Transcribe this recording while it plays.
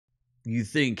You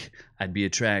think I'd be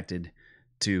attracted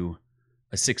to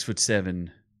a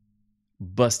 6'7"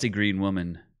 busty green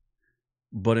woman,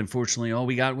 but unfortunately all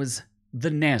we got was the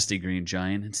nasty green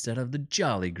giant instead of the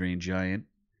jolly green giant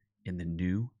in the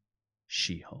new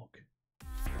She-Hulk.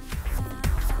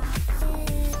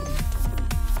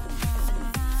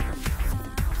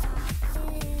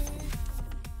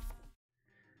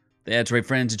 That's right,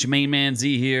 friends. It's your main man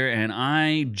Z here, and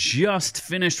I just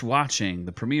finished watching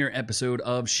the premiere episode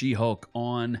of She-Hulk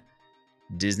on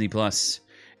Disney+.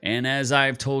 And as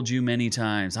I've told you many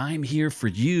times, I'm here for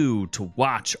you to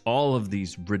watch all of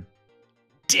these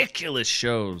ridiculous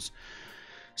shows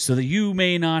so that you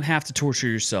may not have to torture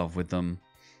yourself with them.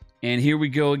 And here we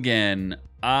go again.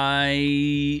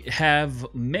 I have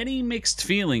many mixed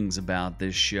feelings about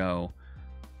this show.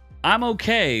 I'm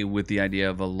okay with the idea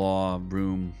of a law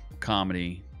room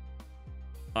comedy.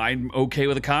 I'm okay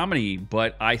with a comedy,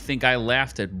 but I think I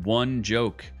laughed at one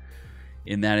joke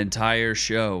in that entire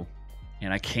show,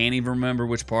 and I can't even remember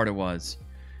which part it was.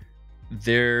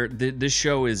 This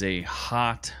show is a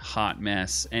hot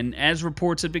mess, and as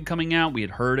reports had been coming out, we had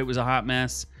heard it was a hot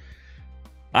mess.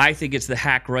 I think it's the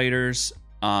hack writers.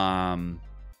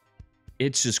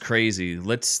 It's just crazy.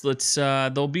 Let's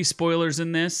there'll be spoilers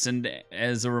in this, and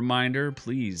as a reminder,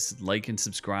 please like and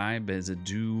subscribe, as it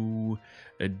do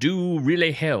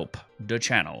really help the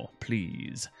channel,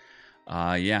 please.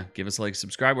 Yeah, give us a like,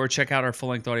 subscribe, or check out our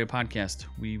full-length audio podcast.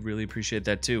 We really appreciate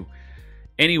that too.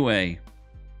 Anyway,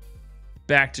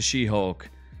 back to She-Hulk.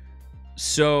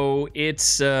 So it's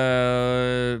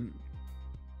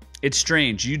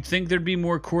strange. You'd think there'd be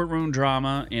more courtroom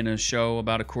drama in a show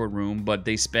about a courtroom, but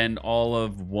they spend all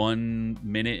of 1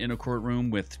 minute in a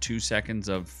courtroom with 2 seconds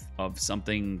of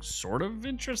something sort of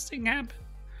interesting happen.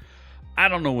 I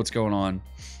don't know what's going on.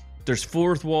 There's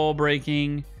fourth wall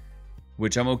breaking,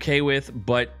 which I'm okay with,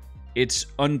 but it's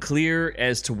unclear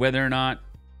as to whether or not,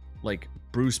 like,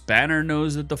 Bruce Banner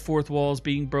knows that the fourth wall is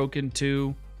being broken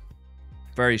too.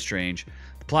 Very strange.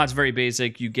 The plot's very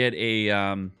basic. You get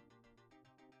a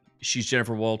she's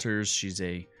Jennifer Walters. She's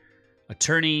a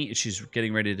attorney. She's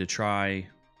getting ready to try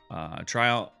a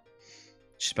trial.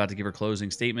 She's about to give her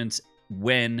closing statements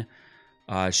when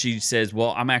she says,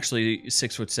 well, I'm actually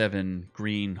 6'7"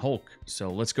 Green Hulk, so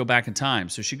let's go back in time.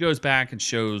 So she goes back and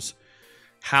shows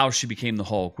how she became the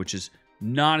Hulk, which is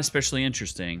not especially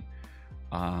interesting.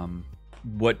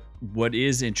 What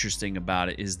is interesting about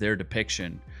it is their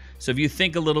depiction. So if you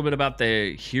think a little bit about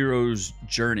the hero's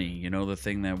journey, you know, the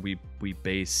thing that we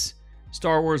base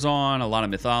Star Wars on, a lot of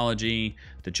mythology,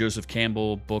 the Joseph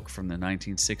Campbell book from the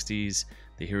 1960s,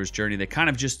 The Hero's Journey, they kind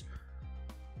of just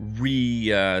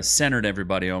centered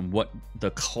everybody on what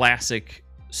the classic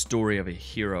story of a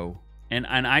hero. And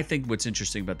I think what's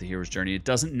interesting about the hero's journey, it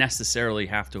doesn't necessarily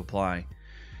have to apply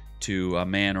to a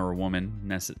man or a woman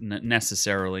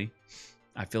necessarily.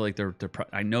 I feel like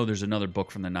I know there's another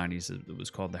book from the 90s that was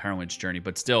called The Heroine's Journey,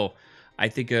 but still, I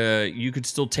think you could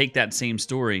still take that same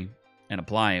story and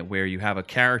apply it, where you have a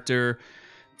character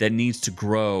that needs to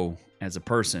grow as a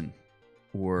person,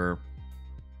 or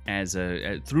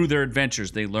through their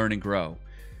adventures they learn and grow.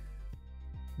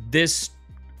 This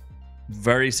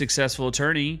very successful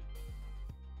attorney,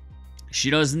 she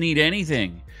doesn't need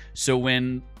anything. So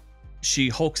when she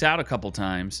hulks out a couple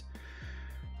times,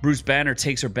 Bruce Banner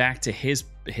takes her back to his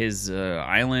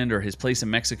island, or his place in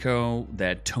Mexico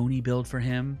that Tony built for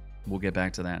him. We'll get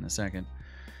back to that in a second.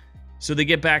 So they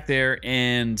get back there,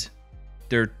 and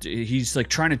he's like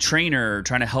trying to train her,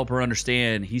 trying to help her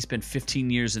understand. He spent 15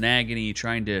 years in agony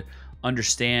trying to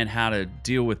understand how to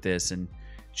deal with this. And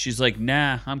she's like,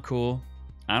 nah, I'm cool.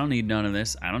 I don't need none of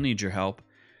this. I don't need your help.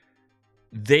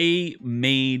 They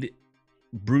made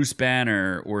Bruce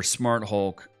Banner, or Smart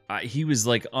Hulk, he was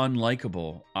like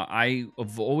unlikable.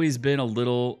 I've always been a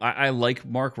little. I like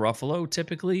Mark Ruffalo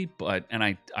typically, and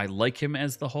I like him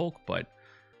as the Hulk, but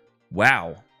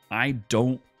wow, I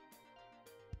don't.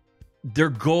 Their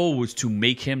goal was to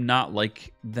make him not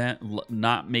like that,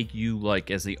 not make you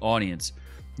like, as the audience,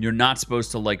 you're not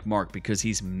supposed to like Mark because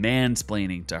he's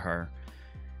mansplaining to her.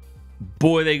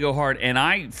 Boy, they go hard, and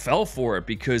I fell for it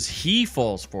because he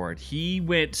falls for it. He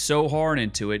went so hard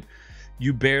into it.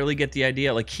 You barely get the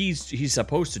idea. Like, he's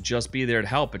supposed to just be there to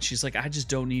help, but she's like, I just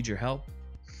don't need your help.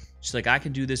 She's like, I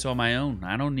can do this on my own.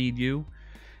 I don't need you.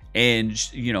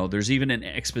 And, you know, there's even an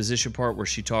exposition part where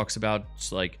she talks about,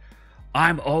 it's like,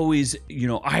 I'm always, you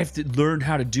know, I have to learn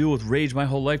how to deal with rage my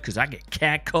whole life because I get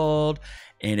catcalled.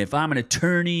 And if I'm an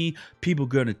attorney, people are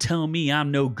going to tell me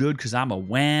I'm no good because I'm a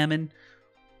whammon.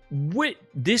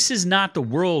 This is not the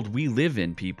world we live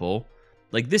in, people.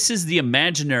 Like, this is the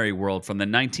imaginary world from the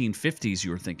 1950s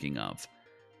you were thinking of.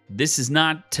 This is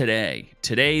not today.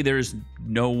 Today, there's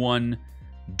no one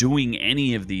doing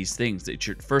any of these things.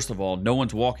 First of all, no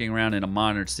one's walking around in a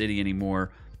modern city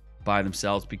anymore by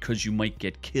themselves because you might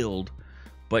get killed.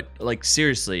 But, like,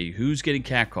 seriously, who's getting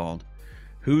catcalled?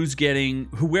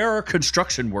 Where are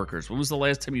construction workers? When was the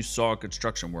last time you saw a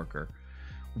construction worker?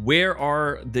 Where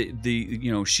are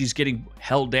she's getting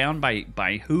held down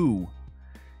by who?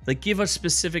 Like, give us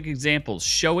specific examples.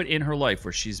 Show it in her life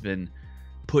where she's been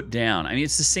put down. I mean,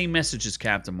 it's the same message as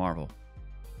Captain Marvel.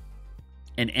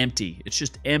 And empty. It's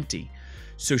just empty.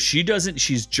 So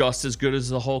she's just as good as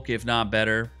the Hulk, if not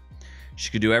better.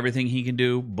 She could do everything he can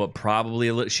do, but probably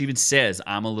a little. She even says,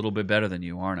 I'm a little bit better than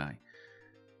you, aren't I?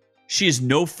 She has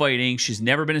no fighting. She's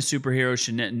never been a superhero.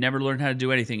 She never learned how to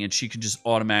do anything, and she can just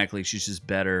automatically, she's just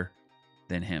better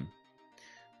than him.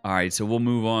 All right, so we'll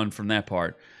move on from that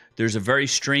part. There's a very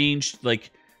strange,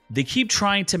 like, they keep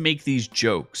trying to make these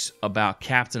jokes about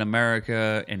Captain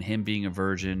America and him being a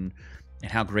virgin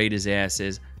and how great his ass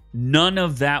is. None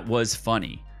of that was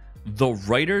funny. The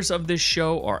writers of this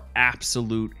show are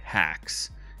absolute hacks.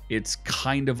 It's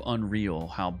kind of unreal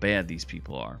how bad these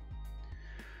people are.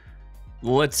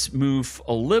 Let's move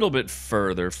a little bit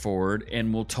further forward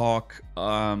and we'll talk.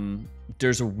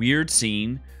 There's a weird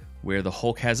scene where the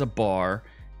Hulk has a bar.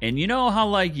 And you know how,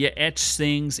 like, you etch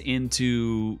things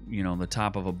into, the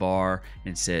top of a bar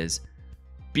and it says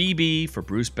BB for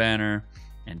Bruce Banner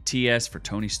and TS for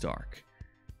Tony Stark.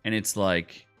 And it's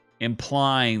like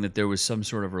implying that there was some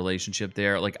sort of relationship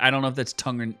there. Like, I don't know if that's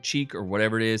tongue-in-cheek or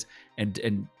whatever it is.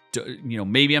 And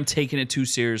maybe I'm taking it too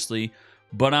seriously.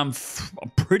 But I'm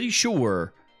pretty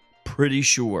sure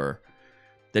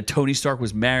that Tony Stark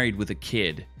was married with a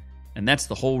kid. And that's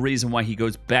the whole reason why he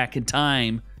goes back in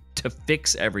time to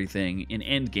fix everything in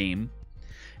Endgame.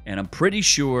 And I'm pretty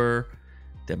sure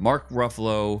that Mark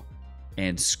Ruffalo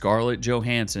and Scarlett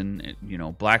Johansson,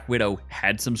 Black Widow,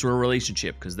 had some sort of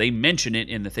relationship because they mention it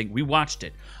in the thing. We watched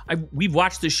it. We've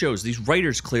watched the shows. These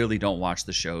writers clearly don't watch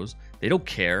the shows. They don't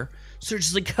care. So they're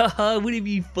just like, haha, wouldn't it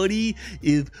be funny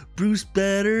if Bruce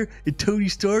Banner and Tony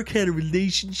Stark had a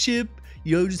relationship?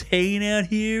 Just hanging out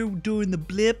here doing the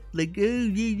blip. Like, oh,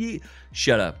 yeah.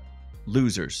 Shut up.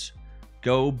 Losers.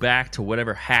 Go back to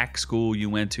whatever hack school you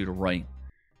went to write.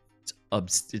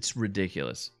 It's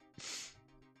ridiculous.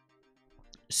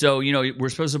 So, we're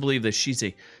supposed to believe that she's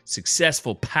a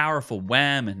successful, powerful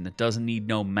woman that doesn't need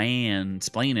no man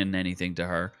explaining anything to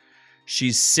her.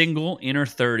 She's single, in her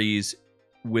 30s,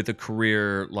 with a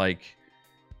career. Like,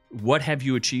 what have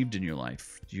you achieved in your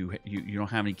life? You don't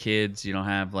have any kids. You don't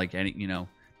have, like, any,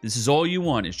 this is all you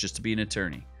want is just to be an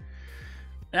attorney.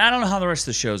 And I don't know how the rest of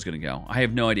the show is going to go. I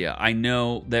have no idea. I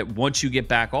know that once you get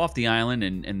back off the island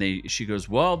and she goes,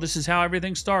 well, this is how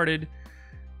everything started.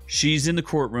 She's in the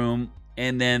courtroom.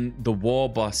 And then the wall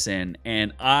busts in,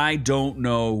 and I don't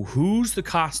know who's the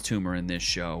costumer in this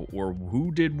show or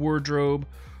who did wardrobe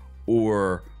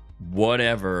or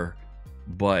whatever,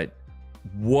 but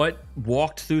what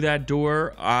walked through that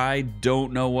door, I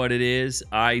don't know what it is.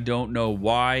 I don't know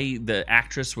why the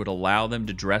actress would allow them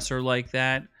to dress her like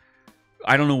that.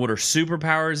 I don't know what her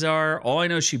superpowers are. All I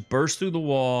know is she burst through the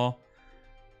wall.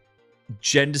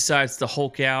 Jen decides to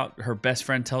Hulk out. Her best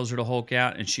friend tells her to Hulk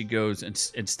out, and she goes and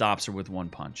stops her with one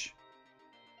punch.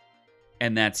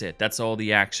 And that's it. That's all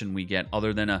the action we get,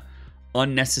 other than a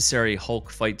unnecessary Hulk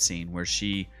fight scene where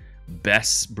she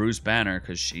bests Bruce Banner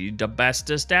because she's the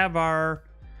bestest ever.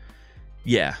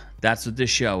 Yeah, that's what this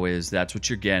show is. That's what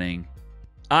you're getting.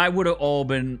 I would have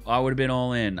been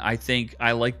all in. I think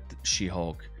I liked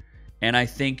She-Hulk, and I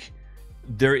think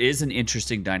there is an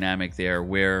interesting dynamic there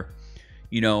where,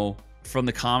 from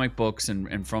the comic books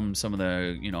and from some of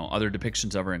the, other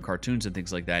depictions of her in cartoons and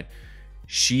things like that,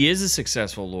 she is a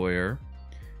successful lawyer.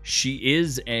 She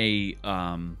is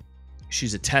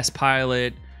she's a test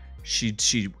pilot.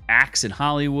 She acts in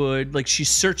Hollywood. Like, she's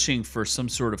searching for some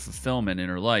sort of fulfillment in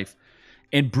her life.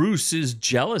 And Bruce is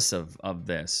jealous of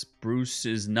this. Bruce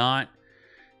is not,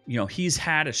 he's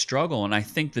had a struggle. And I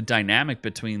think the dynamic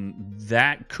between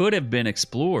that could have been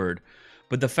explored.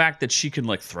 But the fact that she can,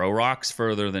 like, throw rocks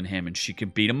further than him, and she can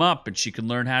beat him up, and she can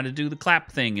learn how to do the clap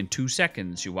thing in 2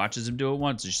 seconds. She watches him do it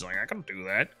once, and she's like, I can do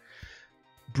that.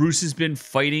 Bruce has been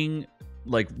fighting,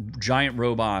 like, giant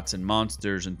robots and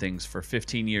monsters and things for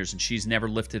 15 years, and she's never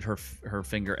lifted her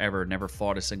finger ever, never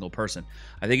fought a single person.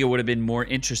 I think it would have been more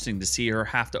interesting to see her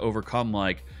have to overcome,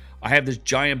 like, I have this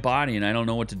giant body, and I don't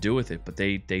know what to do with it. But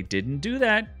they didn't do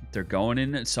that. They're going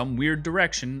in some weird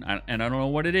direction, and I don't know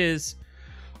what it is.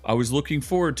 I was looking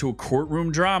forward to a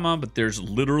courtroom drama, but there's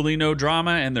literally no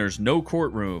drama and there's no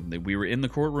courtroom. We were in the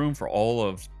courtroom for all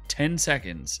of 10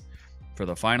 seconds for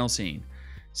the final scene.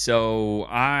 So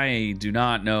I do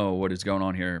not know what is going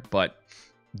on here, but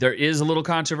there is a little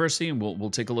controversy, and we'll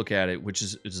take a look at it, which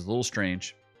is a little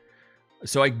strange.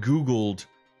 So I Googled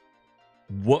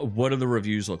what do the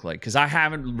reviews look like, because I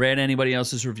haven't read anybody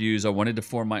else's reviews. I wanted to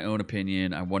form my own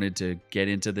opinion. I wanted to get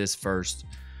into this first.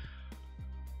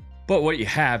 But what you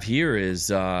have here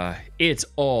is it's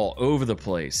all over the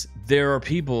place. There are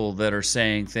people that are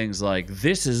saying things like,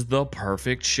 this is the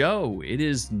perfect show. It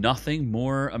is nothing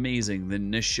more amazing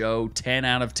than this show. 10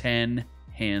 out of 10,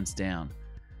 hands down.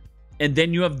 And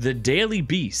then you have the Daily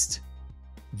Beast,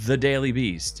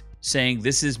 saying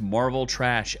this is Marvel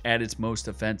trash at its most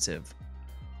offensive.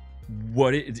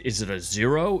 What is it, a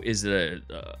 0? Is it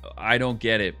a I don't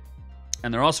get it.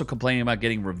 And they're also complaining about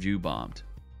getting review bombed.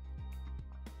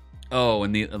 Oh,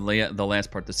 and the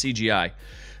last part, the CGI.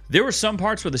 There were some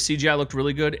parts where the CGI looked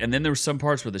really good, and then there were some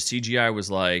parts where the CGI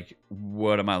was like,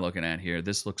 what am I looking at here?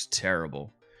 This looks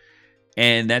terrible.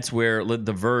 And that's where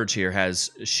The Verge here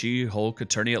has She-Hulk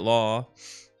Attorney at Law,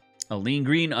 a lean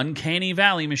green Uncanny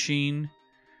Valley machine.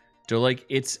 They're like,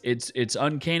 it's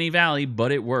Uncanny Valley,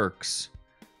 but it works.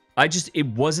 It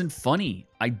wasn't funny.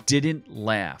 I didn't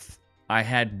laugh. I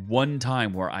had one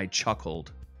time where I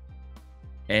chuckled.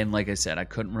 And like I said, I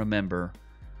couldn't remember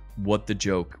what the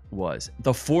joke was.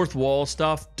 The fourth wall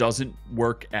stuff doesn't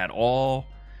work at all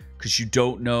because you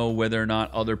don't know whether or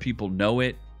not other people know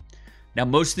it. Now,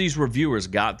 most of these reviewers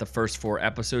got the first 4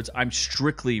 episodes. I'm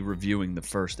strictly reviewing the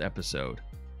first episode.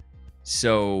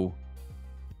 So,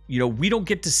 we don't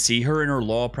get to see her in her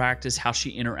law practice, how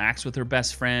she interacts with her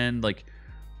best friend. Like,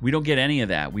 we don't get any of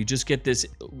that. We just get this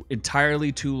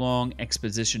entirely too long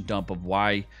exposition dump of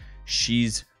why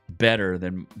she's better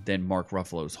than Mark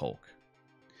Ruffalo's Hulk.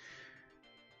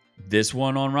 This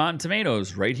one on Rotten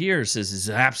Tomatoes right here says is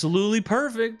absolutely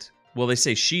perfect. Well, they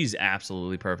say she's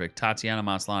absolutely perfect. Tatiana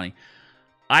Maslany.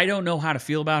 I don't know how to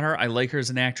feel about her. I like her as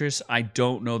an actress. I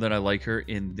don't know that I like her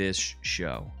in this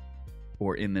show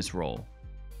or in this role.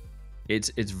 It's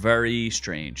very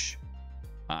strange.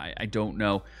 I don't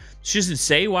know. She doesn't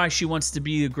say why she wants to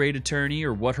be a great attorney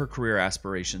or what her career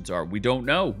aspirations are. We don't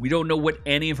know. We don't know what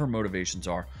any of her motivations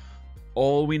are.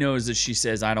 All we know is that she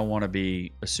says, I don't want to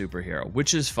be a superhero,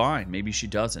 which is fine. Maybe she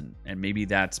doesn't, and maybe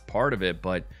that's part of it,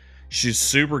 but she's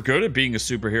super good at being a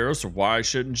superhero, so why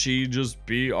shouldn't she just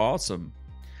be awesome?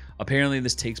 Apparently,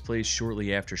 this takes place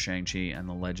shortly after Shang-Chi and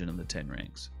the Legend of the Ten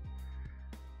Rings.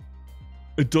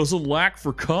 It doesn't lack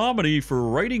for comedy for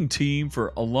writing team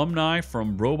for alumni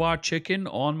from Robot Chicken,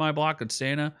 On My Block at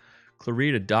Santa,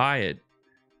 Clarita Diet.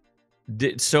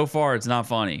 So far, it's not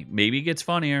funny. Maybe it gets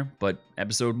funnier, but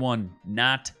episode 1,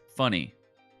 not funny.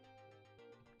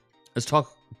 Let's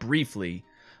talk briefly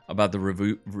about the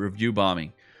review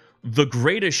bombing. The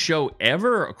greatest show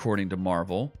ever, according to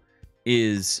Marvel,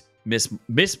 is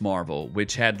Miss Marvel,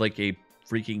 which had like a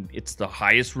freaking... It's the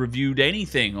highest reviewed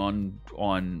anything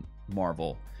on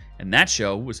Marvel. And that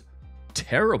show was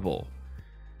terrible.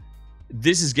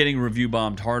 This is getting review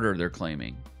bombed harder, they're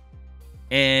claiming.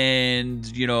 And,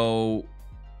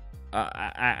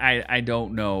 I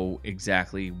don't know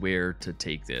exactly where to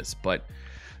take this, but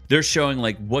they're showing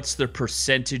like what's the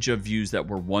percentage of views that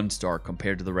were 1-star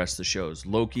compared to the rest of the shows.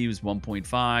 Loki was 1.5,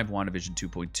 WandaVision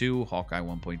 2.2, Hawkeye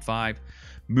 1.5,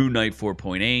 Moon Knight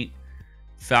 4.8,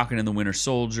 Falcon and the Winter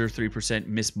Soldier 3%,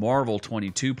 Miss Marvel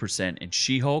 22%, and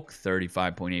She-Hulk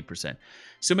 35.8%.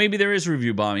 So maybe there is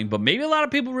review bombing, but maybe a lot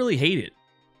of people really hate it.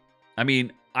 I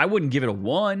mean, I wouldn't give it a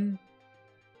 1.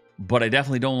 But I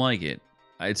definitely don't like it.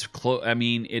 It's close. I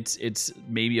mean, it's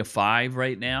maybe a 5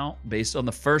 right now based on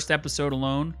the first episode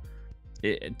alone.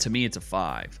 To me, it's a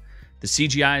 5. The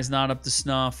CGI is not up to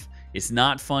snuff. It's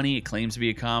not funny. It claims to be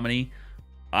a comedy.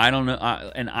 I don't know,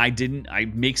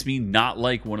 It makes me not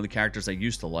like one of the characters I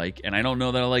used to like, and I don't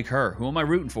know that I like her. Who am I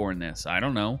rooting for in this? I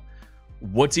don't know.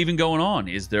 What's even going on?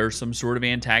 Is there some sort of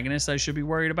antagonist I should be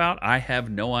worried about? I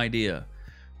have no idea.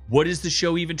 What is the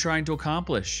show even trying to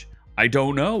accomplish? I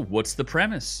don't know. What's the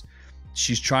premise?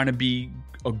 She's trying to be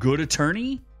a good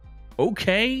attorney?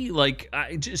 Okay. Like,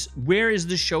 where is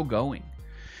this show going?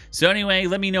 So anyway,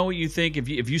 let me know what you think. If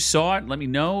you saw it, let me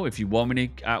know. If you want me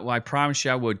to, I promise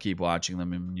you I would keep watching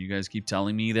them. And you guys keep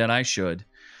telling me that I should.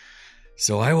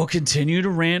 So I will continue to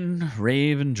rant and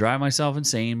rave and drive myself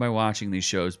insane by watching these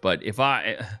shows. But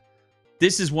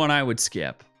this is one I would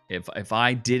skip. If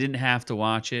I didn't have to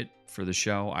watch it for the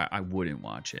show, I wouldn't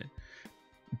watch it.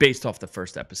 Based off the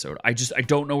first episode. I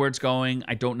don't know where it's going.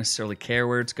 I don't necessarily care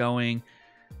where it's going.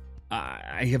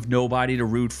 I have nobody to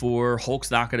root for.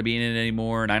 Hulk's not going to be in it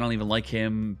anymore, and I don't even like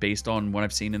him based on what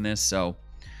I've seen in this. So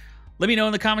let me know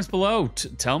in the comments below.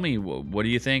 Tell me, what do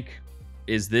you think?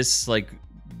 Is this like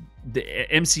the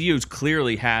MCU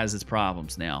clearly has its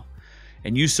problems now.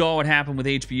 And you saw what happened with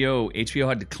HBO. HBO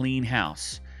had to clean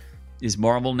house. Is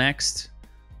Marvel next?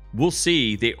 We'll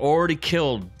see. They already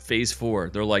killed Phase 4.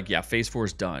 They're like, yeah, Phase 4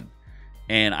 is done.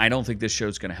 And I don't think this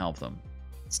show's going to help them.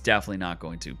 It's definitely not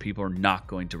going to. People are not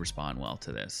going to respond well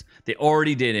to this. They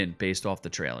already didn't based off the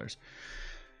trailers.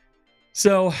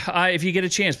 So if you get a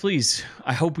chance, please,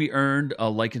 I hope we earned a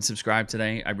like and subscribe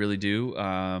today. I really do.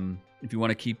 If you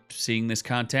want to keep seeing this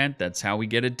content, that's how we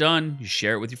get it done. You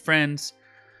share it with your friends.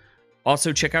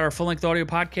 Also, check out our full-length audio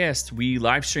podcast. We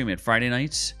live stream it Friday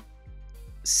nights,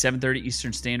 7:30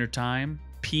 Eastern Standard Time,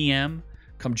 p.m.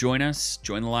 Come join us.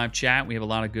 Join the live chat. We have a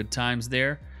lot of good times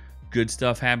there. Good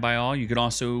stuff had by all. You can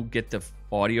also get the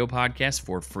audio podcast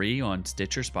for free on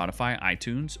Stitcher, Spotify,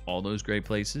 iTunes, all those great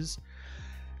places.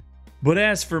 But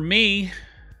as for me,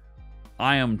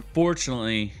 I am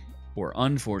fortunately, or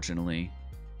unfortunately,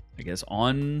 I guess,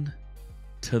 on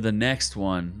to the next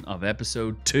one of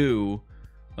episode 2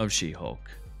 of She-Hulk.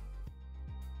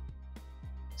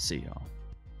 See y'all.